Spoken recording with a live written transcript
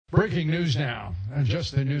Breaking news now.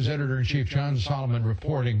 Just the news editor-in-chief, John Solomon,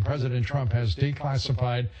 reporting President Trump has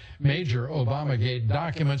declassified major Obamagate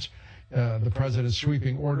documents. The president's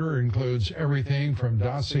sweeping order includes everything from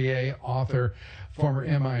dossier author, former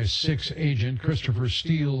MI6 agent Christopher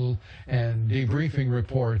Steele, and debriefing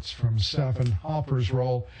reports from Stephen Halper's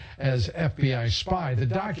role as FBI spy. The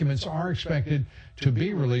documents are expected to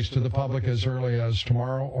be released to the public as early as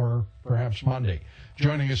tomorrow or perhaps Monday.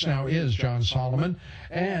 Joining us now is John Solomon,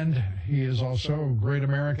 and he is also a great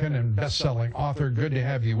American and best-selling author. Good to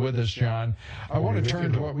have you with us, John. I want to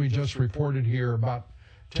turn to what we just reported here about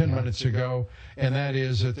 10 minutes ago, and that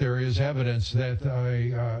is that there is evidence that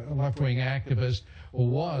a left-wing activist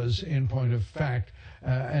was, in point of fact,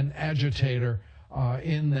 an agitator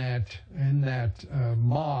in that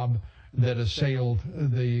mob that assailed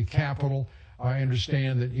the Capitol. I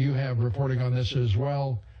understand that you have reporting on this as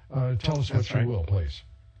well. Tell us what you will, please.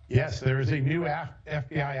 Yes, there is a new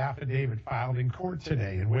FBI affidavit filed in court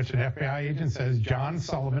today in which an FBI agent says John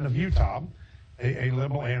Sullivan of Utah, a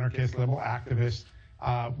liberal anarchist, liberal activist,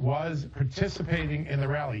 was participating in the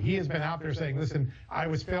rally. He has been out there saying, listen, I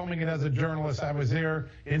was filming it as a journalist. I was there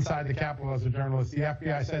inside the Capitol as a journalist. The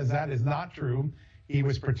FBI says that is not true. He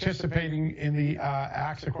was participating in the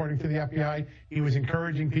acts according to the FBI. He was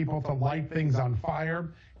encouraging people to light things on fire.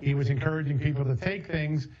 He was encouraging people to take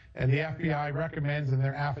things, and the FBI recommends in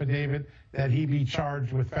their affidavit that he be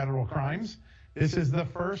charged with federal crimes. This is the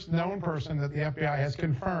first known person that the FBI has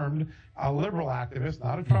confirmed, a liberal activist,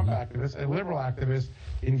 not a Trump activist, a liberal activist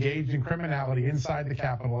engaged in criminality inside the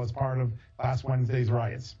Capitol as part of last Wednesday's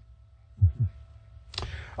riots.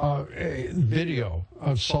 A video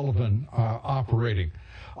of Sullivan operating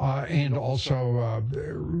and also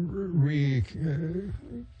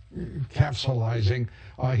recapsulizing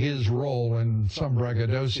his role in some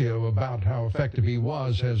braggadocio about how effective he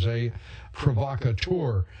was as a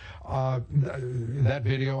provocateur. That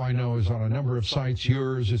video, I know, is on a number of sites.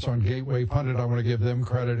 Yours, it's on Gateway Pundit. I want to give them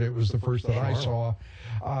credit. It was the first that I saw.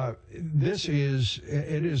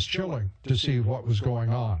 It is chilling to see what was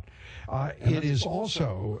going on. It is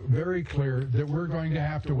also very clear that we're going to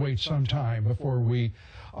have to wait some time before we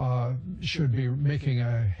should be making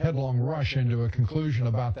a headlong rush into a conclusion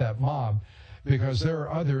about that mob, because there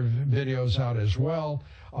are other videos out as well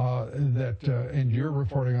and you're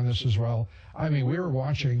reporting on this as well. I mean, we were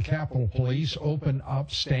watching Capitol Police open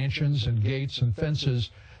up stanchions and gates and fences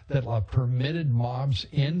that permitted mobs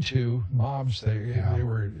into mobs. They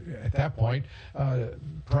were, at that point,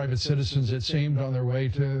 private citizens, it seemed, on their way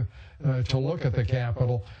to look at the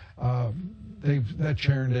Capitol. That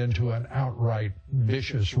turned into an outright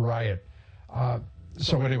vicious riot.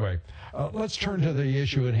 So anyway, let's turn to the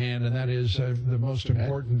issue at hand, and that is the most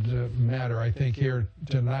important matter, I think, here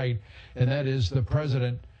tonight, and that is the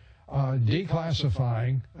president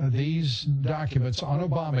declassifying these documents on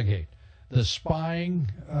Obamagate. The spying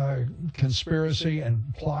conspiracy and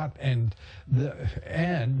plot and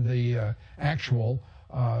the actual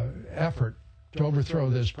effort to overthrow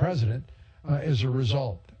this president as a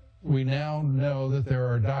result. We now know that there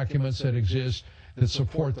are documents that exist that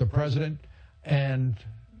support the president and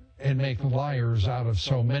make liars out of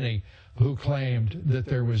so many who claimed that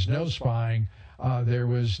there was no spying, there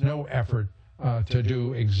was no effort to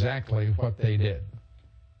do exactly what they did.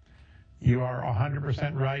 You are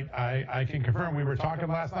 100% right. I can confirm. We were talking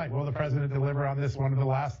last night. Will the president deliver on this? One of the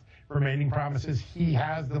last remaining promises. He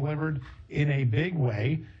has delivered in a big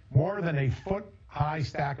way. More than a foot-high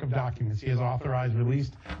stack of documents he has authorized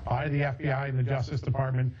released by the FBI and the Justice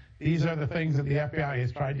Department. These are the things that the FBI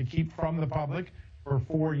has tried to keep from the public for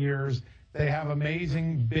 4 years. They have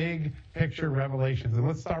amazing big picture revelations. And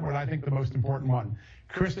let's start with, I think, the most important one.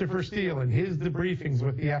 Christopher Steele, in his debriefings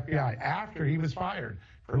with the FBI after he was fired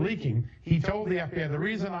for leaking, he told the FBI, the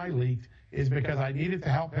reason I leaked is because I needed to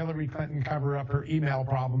help Hillary Clinton cover up her email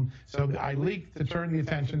problem. So I leaked to turn the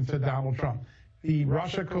attention to Donald Trump. The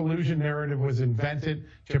Russia collusion narrative was invented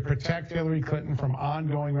to protect Hillary Clinton from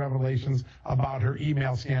ongoing revelations about her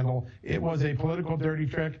email scandal. It was a political dirty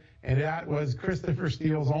trick, and that was Christopher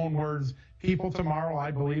Steele's own words. People tomorrow, I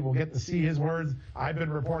believe, will get to see his words. I've been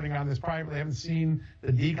reporting on this privately. I haven't seen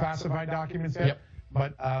the declassified documents yet. Yep.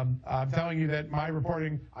 But I'm telling you that my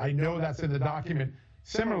reporting, I know that's in the document.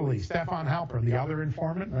 Similarly, Stephen Halper, the other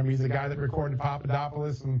informant, he's the guy that recorded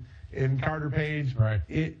Papadopoulos and Carter Page. Right.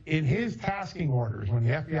 In his tasking orders, when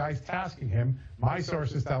the FBI is tasking him, my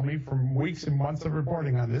sources tell me from weeks and months of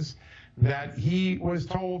reporting on this, that he was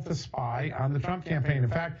told to spy on the Trump campaign. In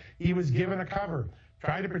fact, he was given a cover.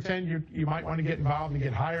 Try to pretend you might want to get involved and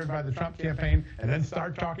get hired by the Trump campaign, and then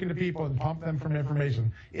start talking to people and pump them for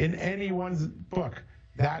information. In anyone's book,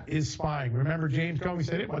 that is spying. Remember, James Comey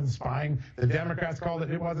said it wasn't spying. The Democrats called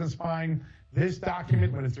it wasn't spying. This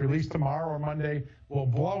document, when it's released tomorrow or Monday, will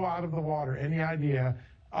blow out of the water any idea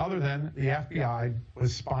other than the FBI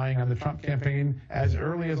was spying on the Trump campaign as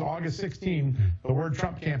early as August 16. The word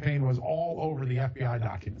Trump campaign was all over the FBI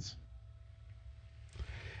documents.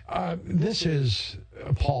 This is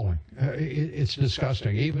appalling. It's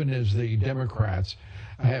disgusting. Even as the Democrats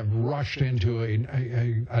have rushed into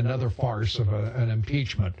another farce of an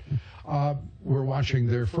impeachment, we're watching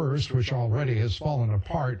their first, which already has fallen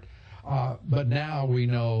apart. But now we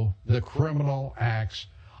know the criminal acts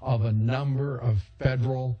of a number of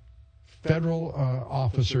federal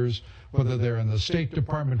officers, whether they're in the State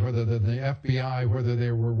Department, whether they're in the FBI, whether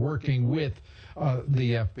they were working with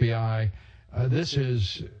the FBI. This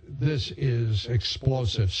is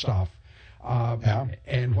explosive stuff.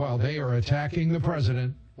 And while they are attacking the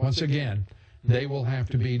president, once again, they will have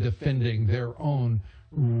to be defending their own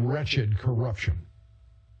wretched corruption.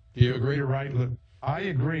 Do you agree? You're right. I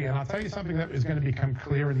agree, and I'll tell you something that is going to become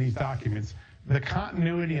clear in these documents. The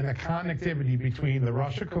continuity and the connectivity between the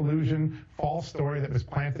Russia collusion false story that was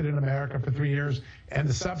planted in America for 3 years and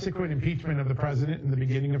the subsequent impeachment of the president in the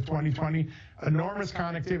beginning of 2020, enormous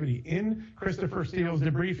connectivity. In Christopher Steele's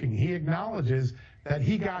debriefing, he acknowledges that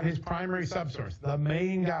he got his primary subsource, the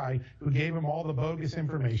main guy who gave him all the bogus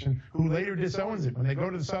information, who later disowns it. When they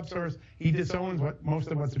go to the subsource, he disowns most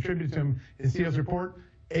of what's attributed to him in Steele's report.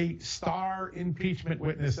 A star impeachment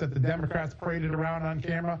witness that the Democrats paraded around on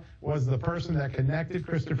camera was the person that connected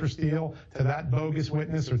Christopher Steele to that bogus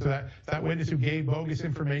witness, or to that witness who gave bogus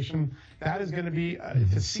information. That is going to be,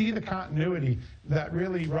 to see the continuity that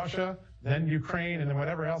really Russia, then Ukraine, and then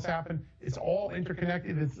whatever else happened, it's all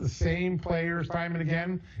interconnected. It's the same players time and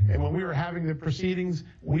again. And when we were having the proceedings,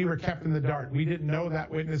 we were kept in the dark. We didn't know that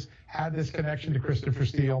witness had this connection to Christopher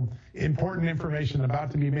Steele. Important information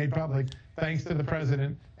about to be made public thanks to the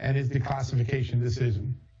president and his declassification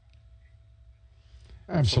decision.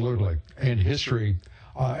 Absolutely. And history,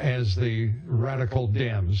 as the radical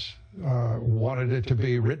Dems wanted it to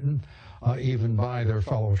be written, even by their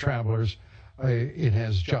fellow travelers, it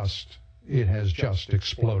has just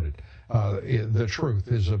exploded. The truth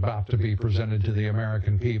is about to be presented to the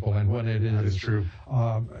American people, and when it is true,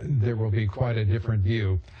 there will be quite a different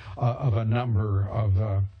view of a number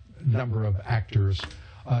of actors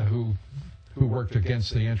who worked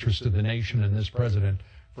against the interest of the nation and this president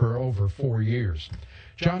for over 4 years.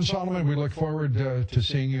 John Solomon, we look forward to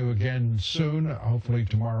seeing you again soon, hopefully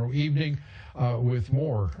tomorrow evening, with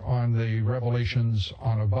more on the revelations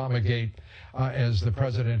on Obamagate, as the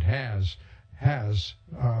president has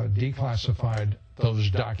declassified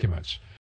those documents.